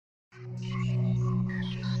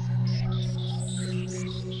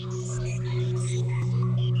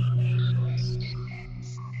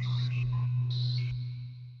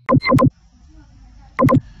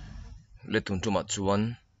Letun tuma chuan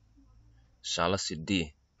Shaala Siddhi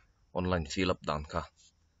online fill up dan kha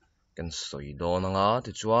kan soi don anga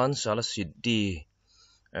ti chuan Shaala Siddhi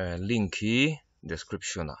link hi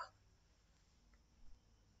description a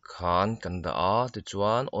khan kan da a ti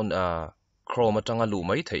chuan on Chrome atanga lu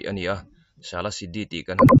mai thei ani a Shaala Siddhi ti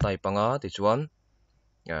kan type anga ti chuan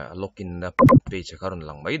login na page kharon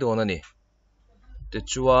lang mai don ani ti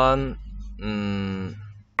chuan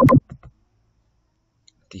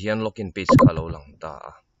ti hian login page kha lo lang ta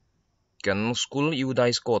kan school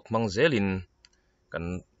udais code mang zelin kan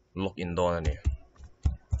login don ani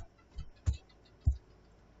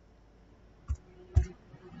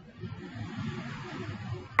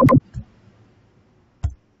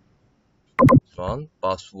chuan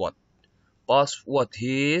password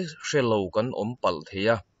hi shelo kan pal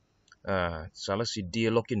theya Shaala Siddhi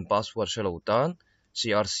login password shelo tan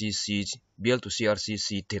crcc bial to crcc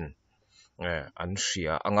 10 an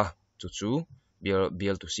hria anga chu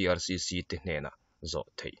bial to crcc te hnena zo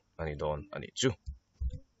thei ani don ani chu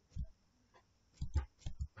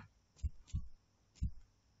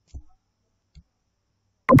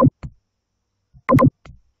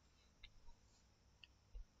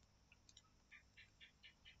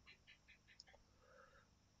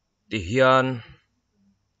ti hian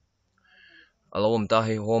alom ta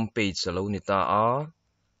hei home page alo ni ta a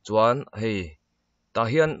chuan hei ta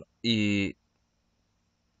hian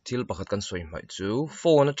thil pakhat kan soi mai chu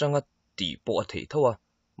phone atanga ti po a thei thawa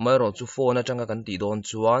mai ro chu phone atanga kan ti don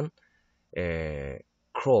chuan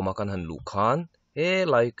Chrome kan han lu khan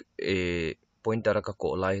like pointer ka ko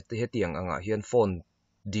lai te hetiang anga hian phone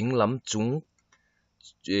dinglam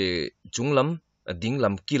chunglam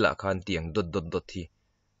dinglam kila khan tiang dot hi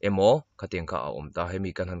emo khatiang kha ta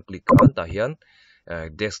hemi kan han click kan ta hian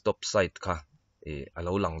desktop site kha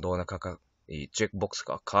alo lang don kha checkbox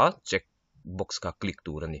kha checkbox ka click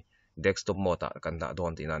turani desktop mode kan da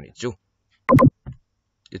don tin ani chu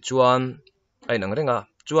ti chuan ai nang renga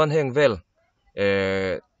chuan heng vel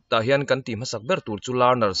ta hian kan ti masak ber tur chu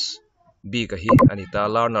learners b ka hi ani ta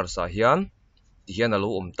learners a hian ti hian alo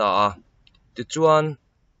ta a ti chuan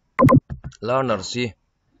learners hi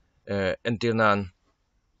entirnan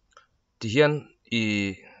ti hian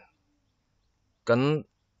kan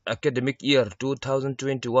academic year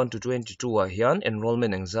 2021 to 22 a hian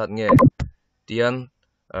enrollment engzat nge tian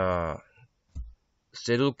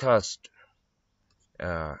schedule cast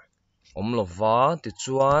omlova ti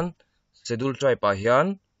chuan schedule tribe a hian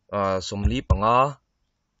somli panga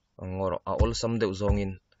angor a ol sam deuh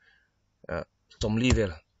zongin somli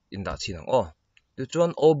vel in da chinang ti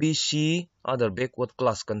chuan obc other backward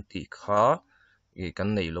class kan ti kha kan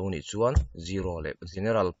nei lo ni chuan zero le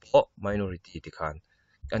general pho minority ti khan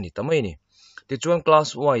ani tamai ni ti chuan class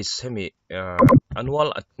wise hemi annual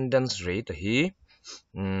attendance rate hi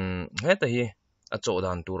heta hi a chaw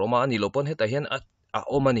dan tur oma ani lo pon heta hian a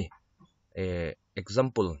omani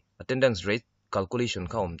example attendance rate calculation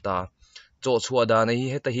kha ta chaw chhuwa dan hi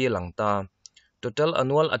heta hi lang ta total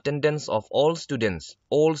annual attendance of all students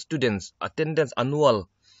attendance annual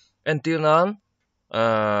entirnan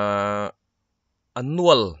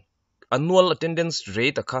annual attendance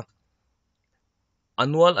rate akha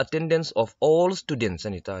annual attendance of all students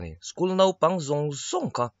ani ta ni school nau pang zong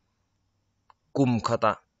kha kum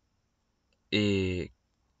khata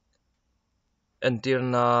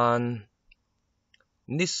entirnan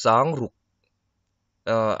ni sangruk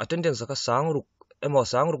attendance ka sangruk emo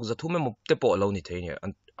sangruk zathum emo te po lo ni theini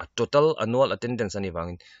total annual attendance ani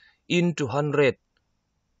wangin into 100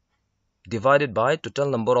 divided by total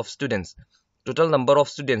number of students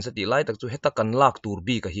ati lai tak chu heta kan lak tur b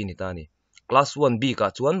ka hi ni ta ni class 1 b ka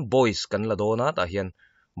chuan boys kan la dona ta hian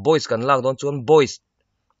boys kan lak don chuan boys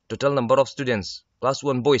total number of students class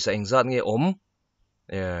 1 boys a engzat nge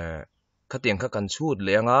khatiang kha kan chhut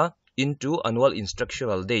lenga into annual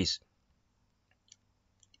instructional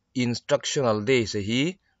days hi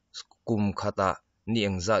kum khata ni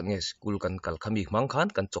engzat nge school kan kal khami mang khan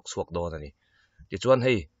kan chok suak don ani ti chuan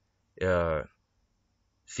hei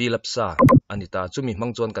fill up sa anita chumi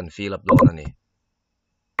mang chuan kan fill up don ani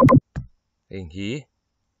heng hi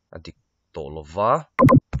adik to lova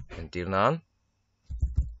entirnan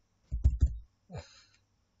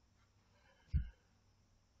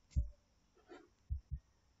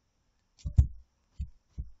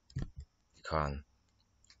khan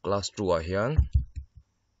class 2 a hian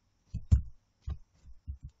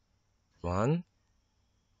one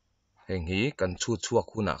heng hi kan chuak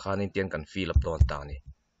huna khanin tian kan fill up don ta ni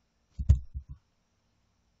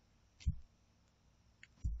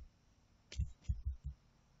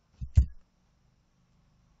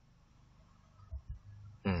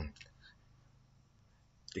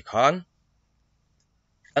tikhan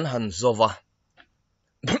kan han zova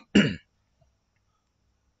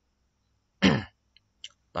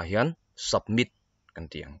ta hian submit kan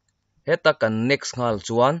tiang heta kan next ngal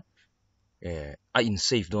chuan a in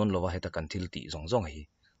save don lova heta kan thil ti zong zong hi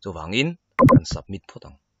chuwangin kan submit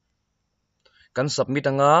photang kan submit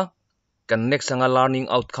anga kan next anga learning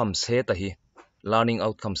outcomes heta hi learning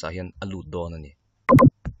outcomes a hian alut don ani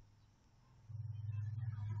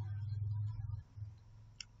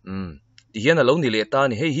ti hian alo ni le ta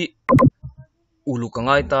ni hei hi ulu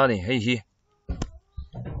kangai ta ni hei hi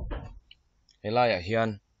helaya hian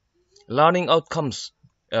learning outcomes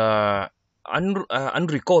an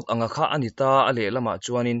record anga kha anita ale lama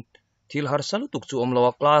chuanin thil har salu tuk chu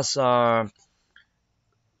omlawa class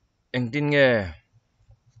engtin nge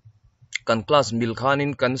kan class mil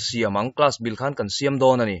khanin kan siamang class mil khan kan siam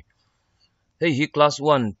don ani hei hi class 1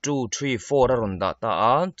 2 3 4 aron da ta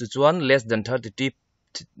a chu chuan less than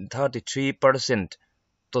 33%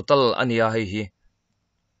 total ania hei hi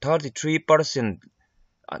 33%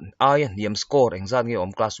 ai niam score exam nge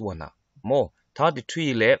om class 1 a mo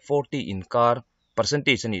 33 le 40 in car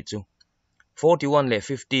percentage ani chu 41 le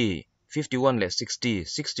 50 51 le 60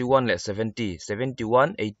 61 le 70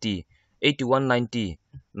 71 80 81 90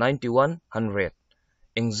 91 100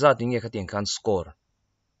 exam nge khateng khan score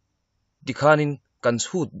dikhanin kan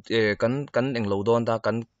chhut kan englo don da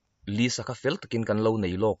kan list ka fel takin kan lo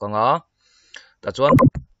nei lo kanga ta chuan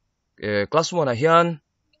class 1 a hian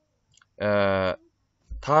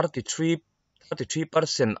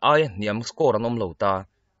 33% ai niam score anom lo ta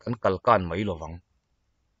kan kalkan mai lowang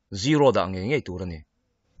zero da nge nge turani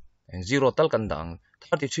zero tal kan dang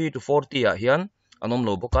 33 to 40 a hian anom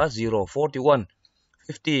lo boka 0 41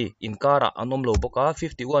 50 in kara anom lo boka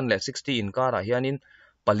 51 le 60 in kara hianin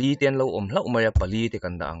pali ten lo om hlau maya pali te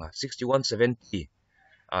kan danga 61 70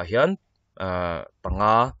 a hian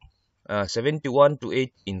panga 71 to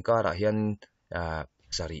 8 in kara hian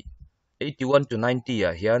sari 81 to 90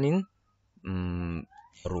 a hianin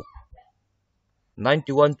ruk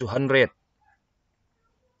 91 to 100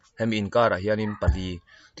 hem in kara hianin pali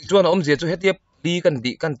chuan om je chu hetia pali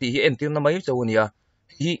kan ti hi entir na mai chawnia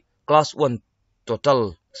hi class 1 total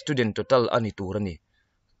student total ani turani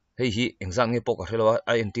hei hi exam nge poka hrelowa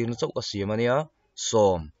a entir na chau ka siamania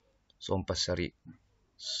som pasari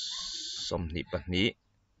somni pahni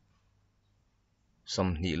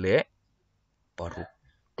somni le paru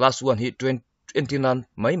class 1 hi 29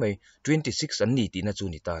 mai 26 an ni ti na chu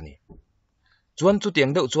ni ta ni chuan chu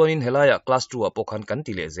tiang deuh chuan in helaya class 2 a pokhan kan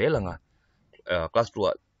ti le zelanga class 2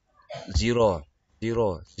 a 0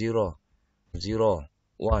 0 0 0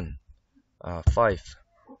 1 5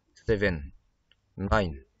 7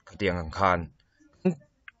 9 katiang ang khan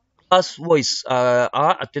class voice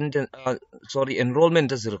attendance enrollment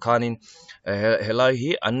ta zir khanin helai hi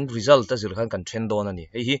an result ta zir khan kan trend don ani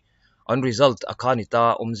hei hi an result akhani ta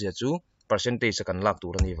omzia chu percentage kan lak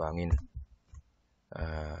turani wangin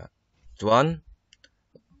chuan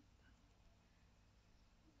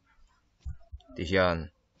ti hian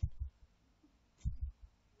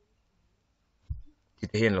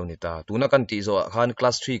ti hen lo ni ta tuna kan ti zo khan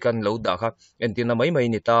class 3 kan lo da kha entina mai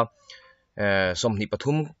ni ta somni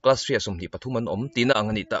pathum class 3 somni pathum an om tina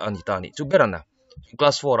angani ta ni chu berana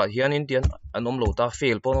class 4 a hian in tian an om lo ta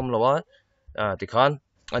fail pon om lowa ti khan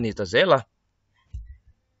ani ta zela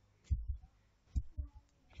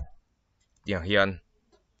tiang hian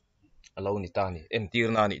alo ni ta ni entir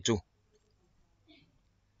na ni chu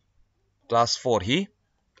class 4 hi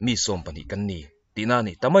mi som pani kan ni tina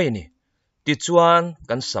ni tamai ni ti chuan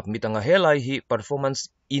kan submit anga helai hi performance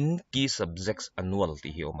in key subjects annual ti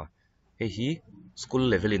hi oma he hi school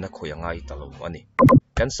level in a khoyanga I talo ani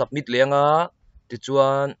kan submit lenga ti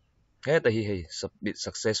chuan he ta hi submit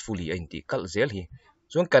successfully a inti kal zel hi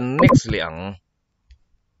chuan kan next leang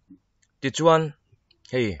ti chuan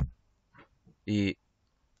hei I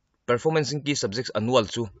performance in key subjects annual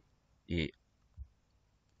chu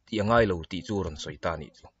ti angai lo ti chu ron soita ni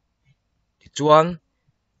chu ti chuan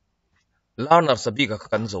learner sabi ka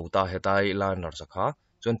kan zo ta hetai learner sakha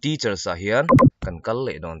chuan teacher sa hian kan kal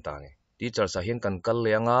le don ta ni teacher sa hian kan kal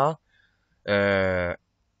lenga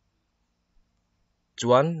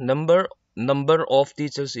chuan number of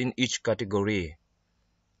teachers in each category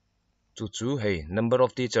chu hey number of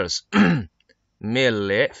teachers male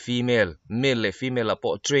le female apo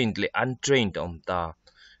trained le untrained om ta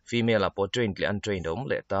female apo trained le untrained om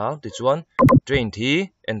le ta ti chuan trained hi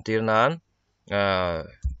entir nan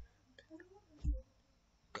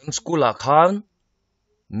kan school a khan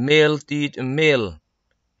male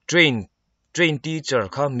trained teacher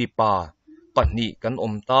kha mi pa pahnih kan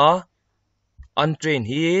om ta untrained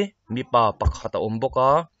hi mi pa pakhata omboka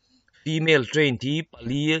female trained hi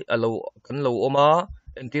pali alo kan lo oma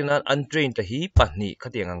entina untrained ta hi pahni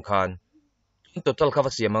khatiang ang khan total khawa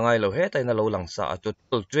siam mangai lo he taina lo langsa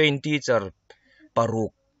total trained teacher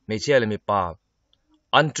paruk me chele mi pa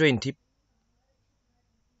untrained hi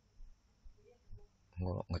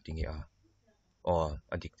ngatingi a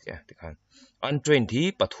adik che tikhan untrained hi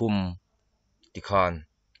pathum tikhan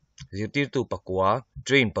zirtir tu pakwa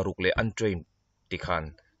train paruk le untrained tikhan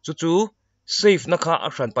chu safe na kha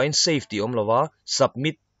akhan pain safety om lova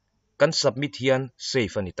submit kan submit hian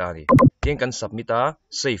safe anita ni tiang kan submit a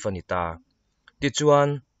safe anita ti chuan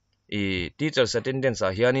teachers attendance a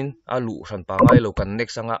hianin alu ran pa ngai lo kan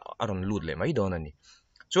next anga aron lut le mai don ani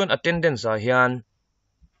chuan attendance a hian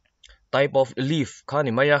type of leave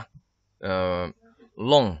khani maya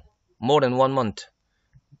long more than 1 month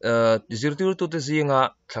zirtir tu te zinga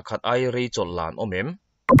thakhat ai rei chol lan omem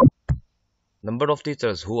number of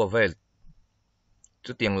teachers who availed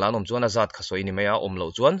chu tiang lan om chuan azat khasoi ni maya om lo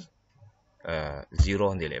chuan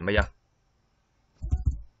 0 ni le maya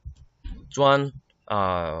chuan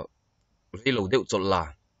rei lo deuh chol la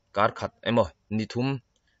kar khat emo ni thum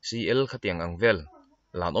cl khatiang ang vel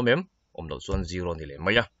lan omem om lo chuan 0 ni le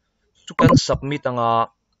maya chu kan submit anga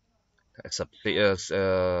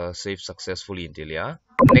save successfully intilia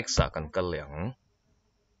next a kan kal yang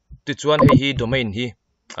ti chuan hi domain hi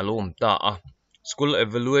alom ta a school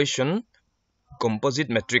evaluation composite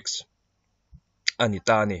matrix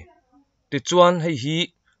anita ni ti chuan hi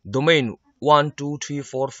domain 1 2 3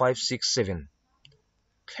 4 5 6 7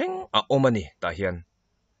 thleng a omani ta hian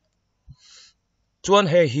chuan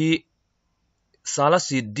hi Shaala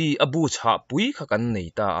Siddhi abu cha pui kha kan nei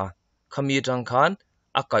ta a khami tang khan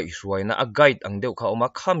akai hruaina a guide ang deuh kha oma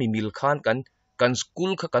khami mil khan kan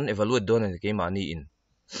school kha kan evaluate don ani ke mani in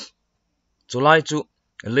chulai chu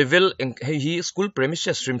level hi school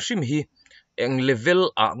premises shrim hi eng level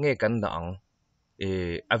a nge kan da ang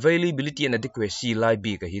availability and adequacy lai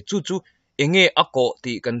bi ka hi chu enge ako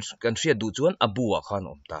ti kan ria du chuan abu a khan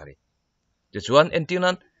om tari ti chuan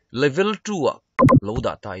entinan level 2 a lo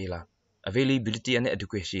da ta ila availability and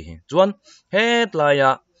adequacy hi chuan hetlaya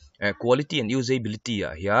quality and usability a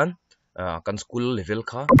hian kan school level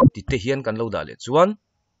kha ti te hian kan lo da le chuan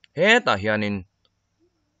he ta hianin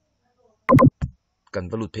kan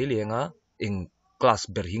valut phelenga eng class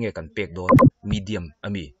ber hi nge kan pek don medium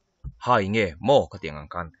ami high nge mo khatiang ang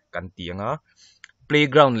kan tianga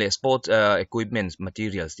playground le sport equipments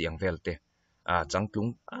materials tiang velte changtlung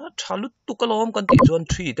thalut tukalom kan ti chuan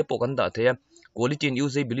 3 te po kan da the quality and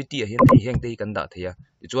usability a hian heng te kan da the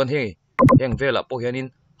chuan heng vela po hianin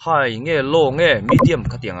high nge low nge medium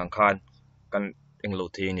khatiang ang kan englo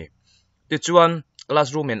the ni ti chuan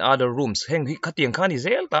classroom and other rooms heng hi khatiang khani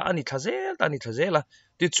zel ta ani thazela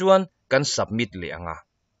ti chuan kan submit le anga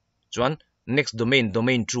chuan next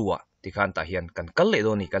domain true ti khan ta hian kan kal le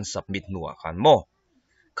do ni kan submit nuwa khan mo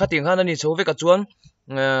khatiang khan ani chove ka chuan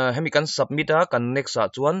hemi kan submit a kan next a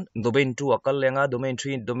chuan domain 2 a kal lenga domain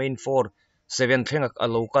 3 domain 4 7 thleng a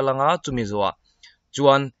lo kalanga chumi zowa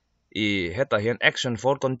chuan heta hian action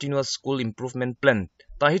for continuous school improvement plan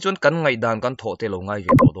ta hi chuan kan ngai dan kan tho te lo ngai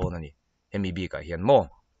ve to don ani hemi bi ka hian mo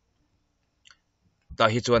ta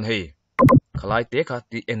hi chuan hei khalai te kha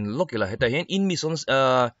ti en lokila heta hian in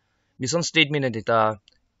mission statement data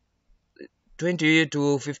 20 to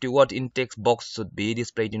 50 watt in text box should be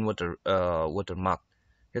displayed in watermark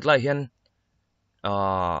hetlai hian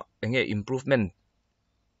enge improvement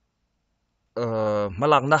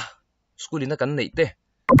malak na school ina kan nei te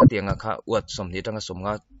tianga kha wat som ni tanga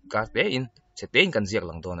somnga ka te in chetein kan ziak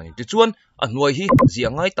lang don ani ti chuan a hnuai hi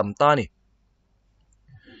ziangai tamta ni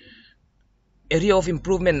area of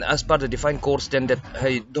improvement as per the defined core standard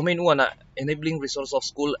hey domain 1 enabling resource of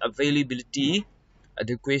school availability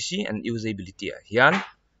adequacy and usability hian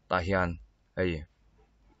ta hian hey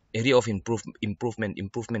area of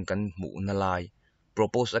improvement kan mu na lai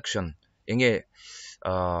proposed action enge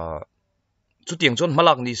chutiang chon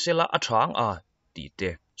malak ni sela athang ti te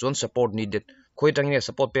chon support needed khoi tang nge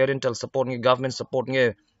support parental support nge government support nge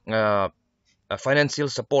financial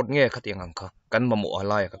support nge khatiang ang kha kan mamu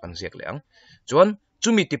alai ka kan siak leang chon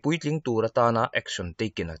chumi ti puitling tu ratana action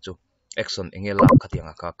taken a chu action enge la khatiang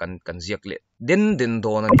kha kan ziak le den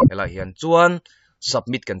don ani hela hian chuan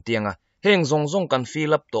submit kan tianga heng zong kan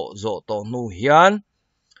fill up to zo to nu hian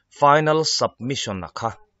final submission na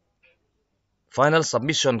kha final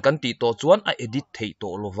submission kan ti to chuan a edit thei to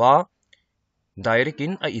lova direct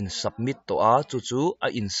in a in submit to chu a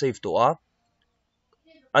in save to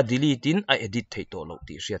a delete in a edit thei to lo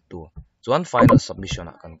ti riat tu chuan final submission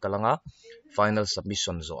kan kalanga final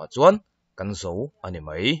submission zo chuan kan zo ani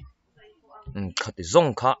mai khati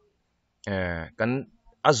zong kha kan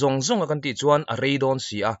a zong kan ti chuan a reidon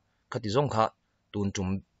si a khati zong kha tun tum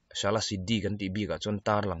Shaala Siddhi kan ti bi ka chuan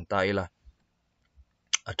tar lang ta ila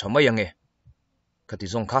a thama yange khati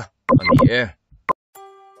zong kha ani e